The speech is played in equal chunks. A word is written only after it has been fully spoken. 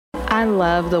I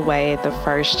love the way the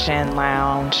First Gen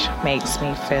Lounge makes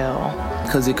me feel.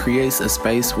 Because it creates a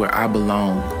space where I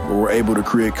belong, where we're able to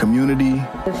create community.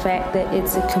 The fact that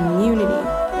it's a community.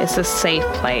 It's a safe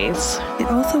place. It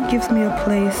also gives me a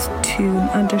place to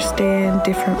understand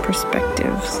different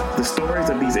perspectives. The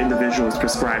stories of these individuals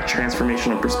prescribe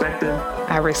transformational perspective.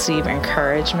 I receive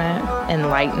encouragement,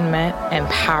 enlightenment,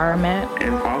 empowerment.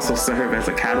 And also serve as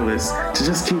a catalyst to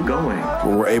just keep going.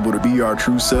 Where we're able to be our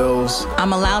true selves.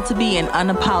 I'm allowed to be an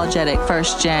unapologetic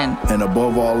first gen. And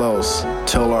above all else,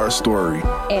 tell our story.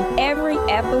 And every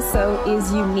episode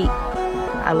is unique.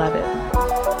 I love it.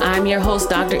 I'm your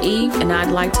host, Dr. Eve, and I'd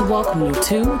like to welcome you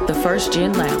to the First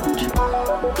Gen Lounge.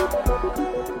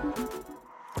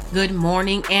 Good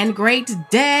morning and great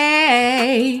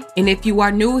day. And if you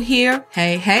are new here,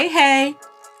 hey.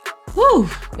 Whew,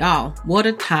 y'all, what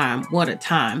a time.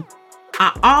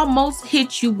 I almost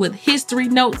hit you with history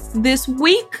notes this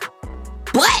week,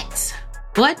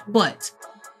 but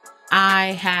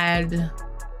I had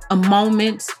a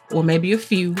moment, or maybe a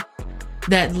few,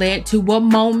 that led to a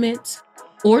moment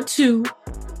or two.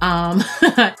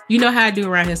 You know how I do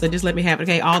around here, so just let me have it,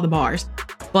 okay? All the bars.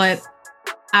 But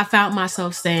I found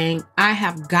myself saying, I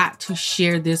have got to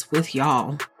share this with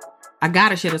y'all. I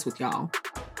gotta share this with y'all.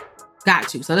 Got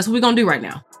to. So that's what we're gonna do right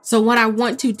now. So what I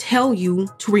want to tell you,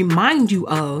 to remind you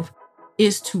of,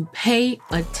 is to pay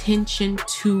attention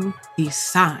to the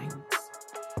signs.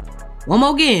 One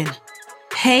more again.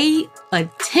 Pay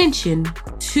attention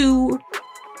to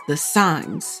the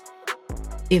signs.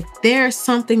 If there's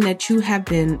something that you have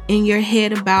been in your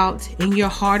head about, in your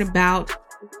heart about,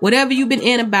 whatever you've been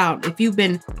in about, if you've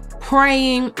been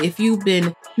praying, if you've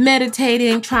been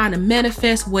meditating, trying to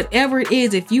manifest, whatever it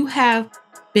is, if you have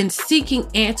been seeking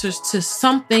answers to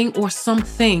something or some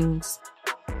things,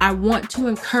 I want to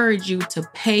encourage you to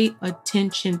pay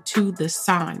attention to the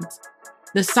signs.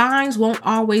 The signs won't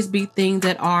always be things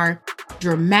that are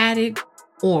dramatic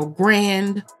or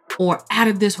grand or out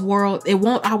of this world. It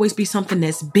won't always be something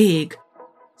that's big.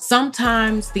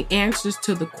 Sometimes the answers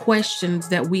to the questions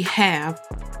that we have,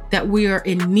 that we are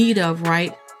in need of,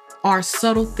 right, are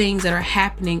subtle things that are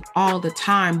happening all the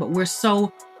time, but we're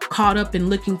so caught up in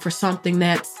looking for something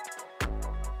that's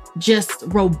just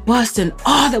robust and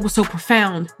that was so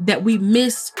profound that we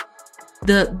miss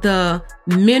the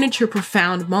miniature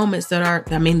profound moments that are,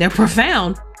 they're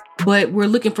profound, but we're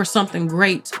looking for something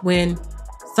great when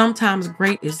sometimes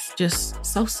great is just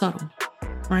so subtle,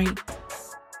 right?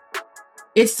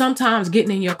 It's sometimes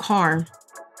getting in your car,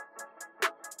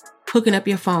 hooking up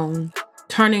your phone,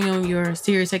 turning on your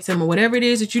Sirius XM or whatever it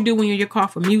is that you do when you're in your car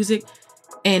for music,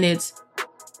 and it's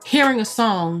hearing a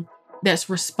song that's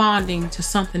responding to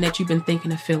something that you've been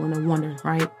thinking and feeling and wondering,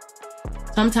 right?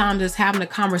 Sometimes it's having a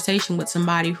conversation with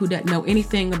somebody who doesn't know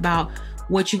anything about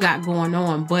what you got going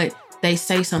on, but they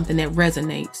say something that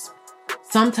resonates.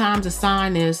 Sometimes a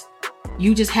sign is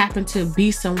you just happen to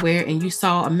be somewhere and you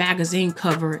saw a magazine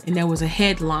cover and there was a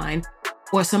headline,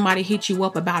 or somebody hit you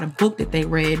up about a book that they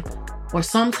read, or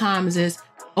sometimes it's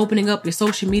opening up your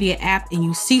social media app and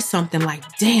you see something like,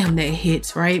 damn, that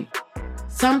hits, right?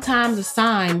 Sometimes a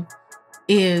sign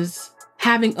is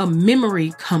having a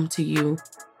memory come to you.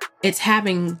 It's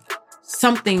having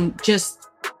something just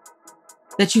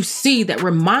that you see that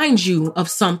reminds you of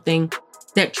something,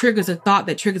 that triggers a thought,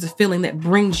 that triggers a feeling, that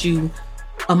brings you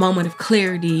a moment of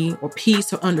clarity or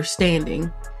peace or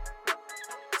understanding.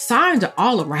 Signs are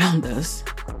all around us.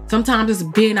 Sometimes it's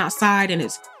being outside and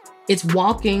it's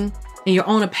walking and you're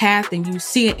on a path and you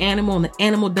see an animal and the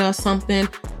animal does something,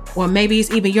 or maybe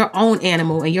it's even your own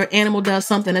animal and your animal does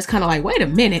something that's kind of like, wait a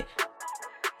minute.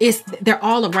 They're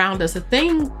all around us. The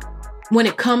thing when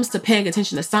it comes to paying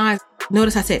attention to signs,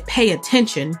 notice I said pay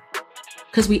attention,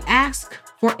 because we ask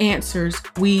for answers,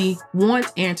 we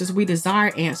want answers, we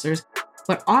desire answers,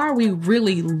 but are we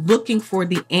really looking for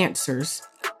the answers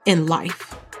in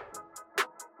life?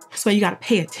 So you got to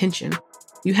pay attention.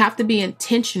 You have to be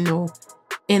intentional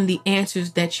in the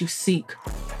answers that you seek,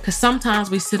 because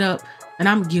sometimes we sit up, and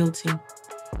I'm guilty,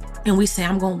 and we say,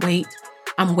 I'm going to wait.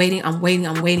 I'm waiting.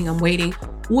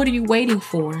 What are you waiting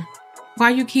for? Why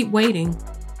you keep waiting?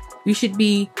 You should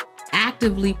be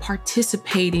actively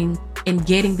participating in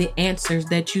getting the answers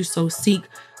that you so seek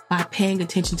by paying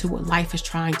attention to what life is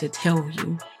trying to tell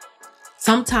you.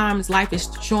 Sometimes life is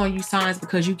showing you signs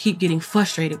because you keep getting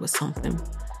frustrated with something.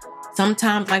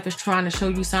 Sometimes life is trying to show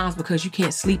you signs because you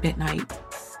can't sleep at night.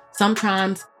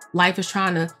 Sometimes life is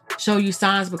trying to show you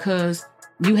signs because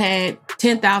you had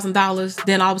 $10,000,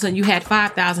 then all of a sudden you had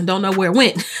 $5,000, don't know where it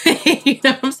went. You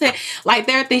know what I'm saying? Like,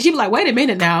 there are things you be like, wait a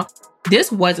minute now.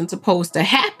 this wasn't supposed to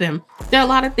happen. There are a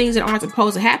lot of things that aren't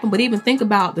supposed to happen, but even think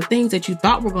about the things that you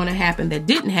thought were going to happen that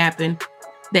didn't happen,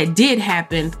 that did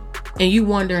happen, and you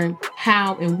wondering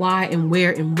how and why and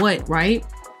where and what, right?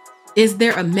 Is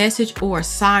there a message or a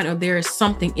sign, or there is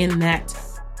something in that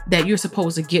you're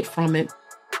supposed to get from it?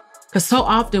 Because so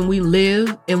often we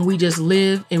live and we just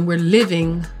live and we're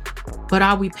living, but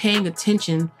are we paying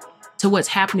attention to what's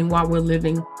happening while we're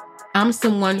living? I'm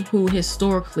someone who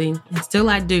historically, and still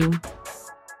I do,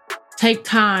 take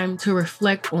time to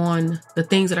reflect on the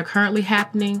things that are currently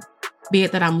happening, be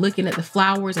it that I'm looking at the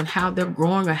flowers and how they're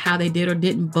growing or how they did or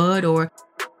didn't bud, or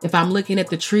if I'm looking at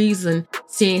the trees and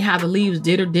seeing how the leaves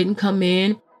did or didn't come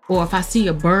in, or if I see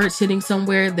a bird sitting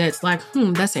somewhere that's like,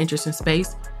 that's an interesting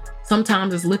space.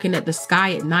 Sometimes it's looking at the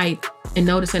sky at night and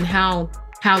noticing how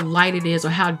light it is or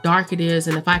how dark it is,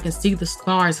 and if I can see the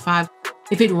stars,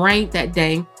 if it rained that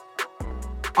day.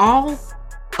 All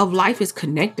of life is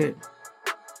connected.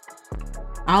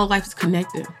 All of life is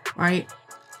connected, right?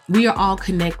 We are all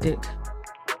connected.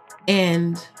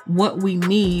 And what we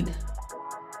need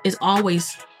is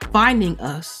always finding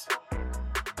us.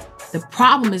 The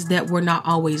problem is that we're not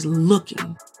always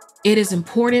looking. It is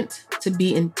important to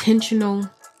be intentional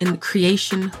in the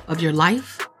creation of your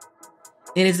life.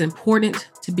 It is important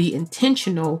to be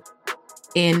intentional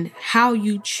in how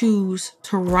you choose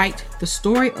to write the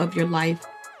story of your life.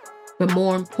 But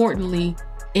more importantly,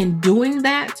 in doing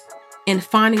that and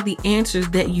finding the answers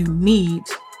that you need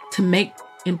to make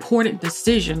important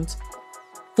decisions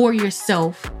for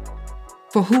yourself,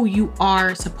 for who you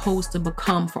are supposed to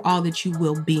become, for all that you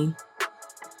will be.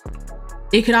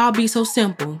 It could all be so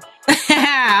simple.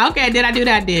 Okay, did I do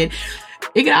that? I did.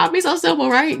 It could all be so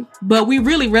simple, right? But we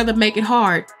really rather make it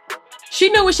hard. She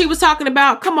knew what she was talking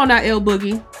about. Come on now, L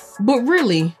Boogie. But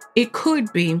really, it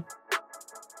could be.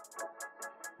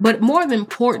 But more than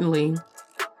importantly,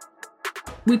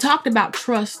 we talked about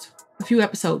trust a few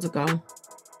episodes ago.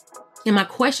 And my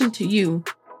question to you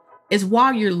is,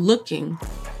 while you're looking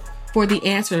for the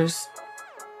answers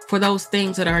for those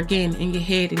things that are, again, in your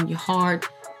head, in your heart,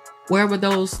 wherever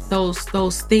those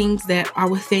things that are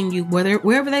within you,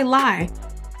 wherever they lie,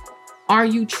 are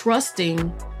you trusting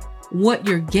what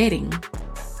you're getting?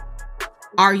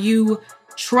 Are you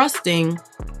trusting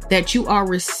that you are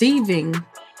receiving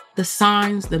the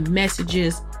signs, the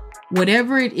messages,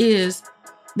 whatever it is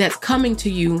that's coming to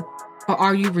you, or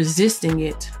are you resisting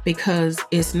it because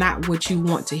it's not what you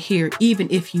want to hear, even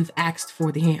if you've asked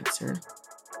for the answer?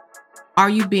 Are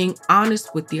you being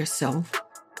honest with yourself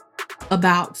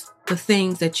about the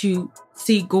things that you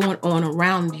see going on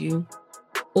around you?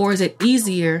 Or is it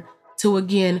easier to,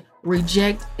 again,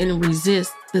 reject and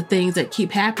resist the things that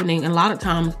keep happening, and a lot of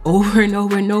times over and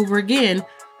over and over again,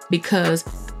 because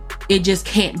it just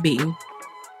can't be?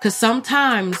 Because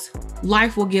sometimes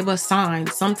life will give us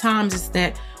signs. Sometimes it's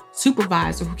that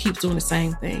supervisor who keeps doing the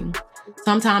same thing.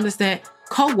 Sometimes it's that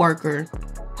coworker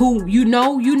who you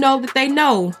know that they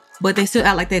know, but they still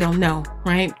act like they don't know,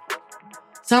 right?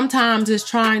 Sometimes it's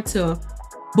trying to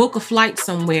book a flight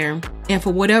somewhere, and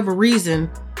for whatever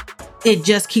reason, it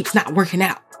just keeps not working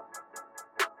out.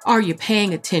 Are you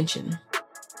paying attention?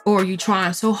 Or are you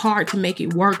trying so hard to make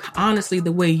it work, honestly,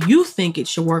 the way you think it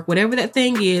should work? Whatever that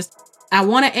thing is, I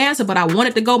want to answer, but I want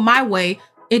it to go my way.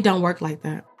 It don't work like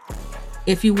that.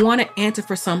 If you want to answer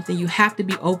for something, you have to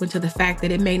be open to the fact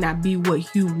that it may not be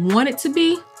what you want it to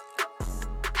be.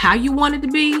 How you want it to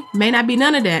be may not be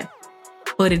none of that,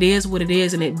 but it is what it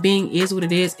is, and it being is what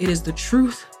it is. It is the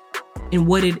truth in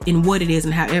what it is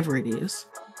and however it is.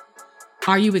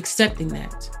 Are you accepting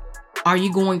that? Are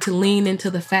you going to lean into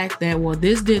the fact that, well,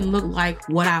 this didn't look like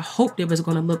what I hoped it was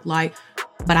going to look like,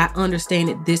 but I understand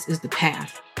that this is the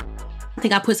path? I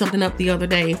think I put something up the other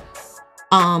day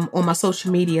on my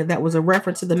social media that was a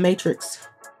reference to the Matrix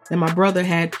that my brother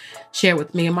had shared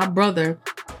with me. And my brother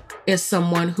is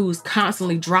someone who's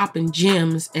constantly dropping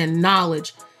gems and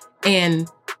knowledge. And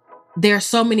there are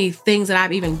so many things that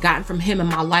I've even gotten from him in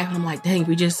my life. And I'm like, dang,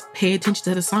 we just pay attention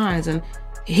to the signs. And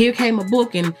here came a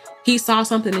book and he saw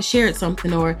something and shared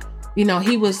something, or,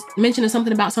 he was mentioning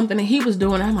something about something that he was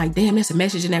doing. And I'm like, damn, there's a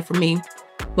message in that for me.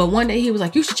 But one day he was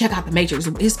like, you should check out The Matrix,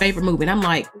 his favorite movie. And I'm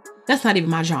like, that's not even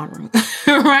my genre,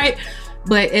 right?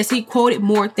 But as he quoted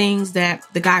more things that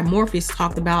the guy Morpheus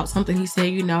talked about, something he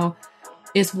said,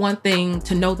 it's one thing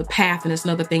to know the path and it's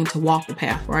another thing to walk the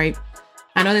path, right?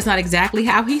 I know that's not exactly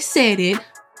how he said it.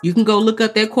 You can go look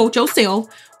up that quote yourself.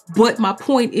 But my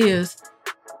point is,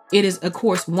 it is, of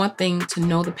course, one thing to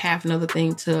know the path, another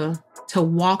thing to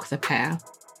walk the path.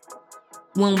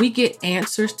 When we get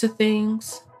answers to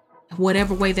things,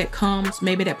 whatever way that comes,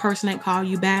 maybe that person ain't call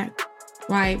you back,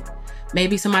 right?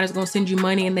 Maybe somebody's going to send you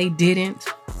money and they didn't,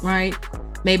 right?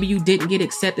 Maybe you didn't get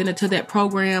accepted into that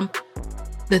program.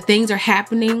 The things are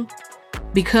happening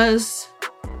because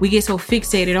we get so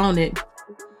fixated on it.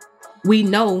 We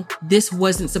know this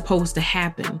wasn't supposed to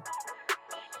happen,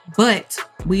 but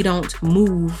we don't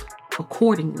move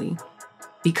accordingly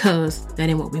because that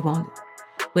ain't what we wanted.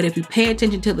 But if you pay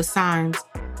attention to the signs,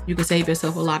 you can save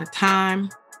yourself a lot of time,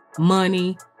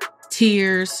 money,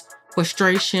 tears,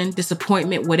 frustration,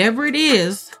 disappointment, whatever it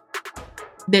is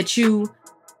that you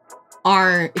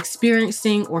are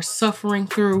experiencing or suffering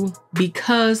through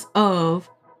because of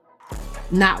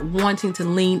not wanting to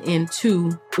lean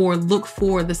into or look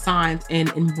for the signs and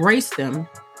embrace them.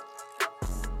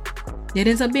 It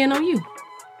ends up being on you.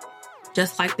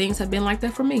 Just like things have been like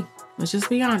that for me. Let's just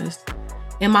be honest.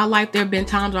 In my life, there have been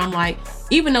times where I'm like,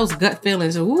 even those gut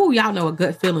feelings, y'all know a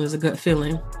gut feeling is a gut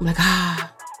feeling. I'm like,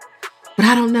 but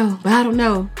I don't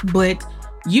know. But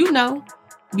you know,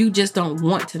 you just don't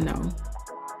want to know.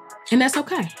 And that's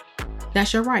okay.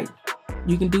 That's your right.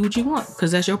 You can do what you want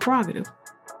because that's your prerogative.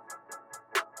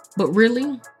 But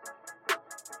really,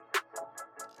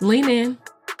 lean in,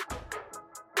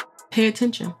 pay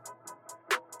attention.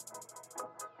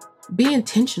 Be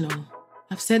intentional.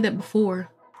 I've said that before,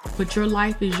 but your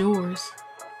life is yours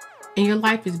and your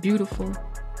life is beautiful.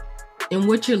 And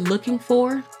what you're looking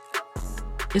for,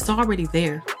 it's already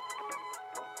there.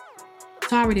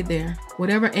 It's already there.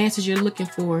 Whatever answers you're looking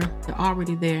for, they're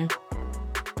already there.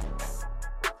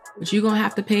 But you're going to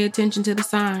have to pay attention to the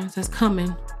signs that's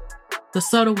coming. The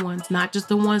subtle ones, not just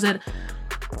the ones that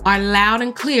are loud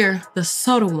and clear. The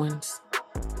subtle ones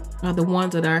are the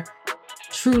ones that are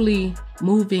truly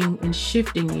moving and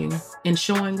shifting you and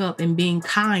showing up and being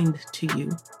kind to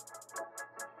you.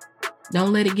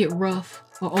 Don't let it get rough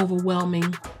or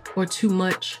overwhelming or too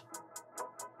much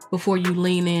before you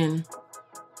lean in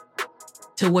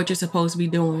to what you're supposed to be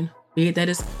doing. Be it that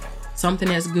it's something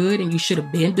that's good and you should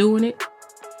have been doing it,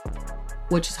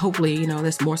 which is hopefully,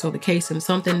 that's more so the case, and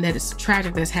something that is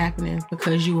tragic that's happening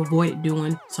because you avoided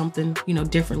doing something,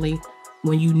 differently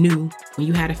when you knew, when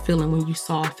you had a feeling, when you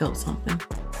saw or felt something.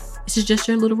 This is just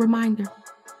your little reminder.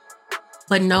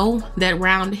 But know that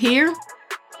round here,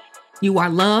 you are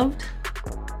loved.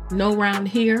 Know round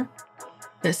here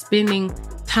that spending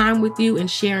time with you and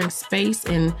sharing space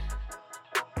and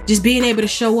just being able to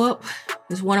show up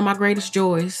is one of my greatest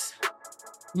joys.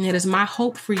 And it is my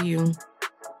hope for you.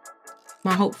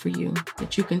 My hope for you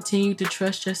that you continue to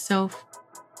trust yourself,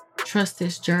 trust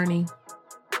this journey,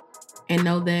 and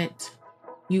know that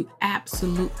you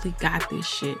absolutely got this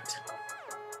shit.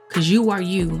 Because you are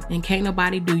you, and can't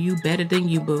nobody do you better than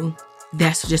you, boo.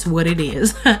 That's just what it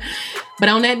is. But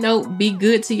on that note, be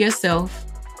good to yourself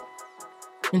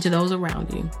and to those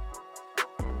around you.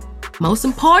 Most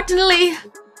importantly,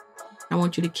 I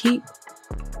want you to keep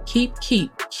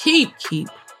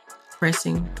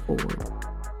pressing forward.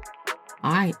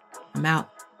 All right, I'm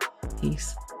out.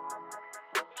 Peace.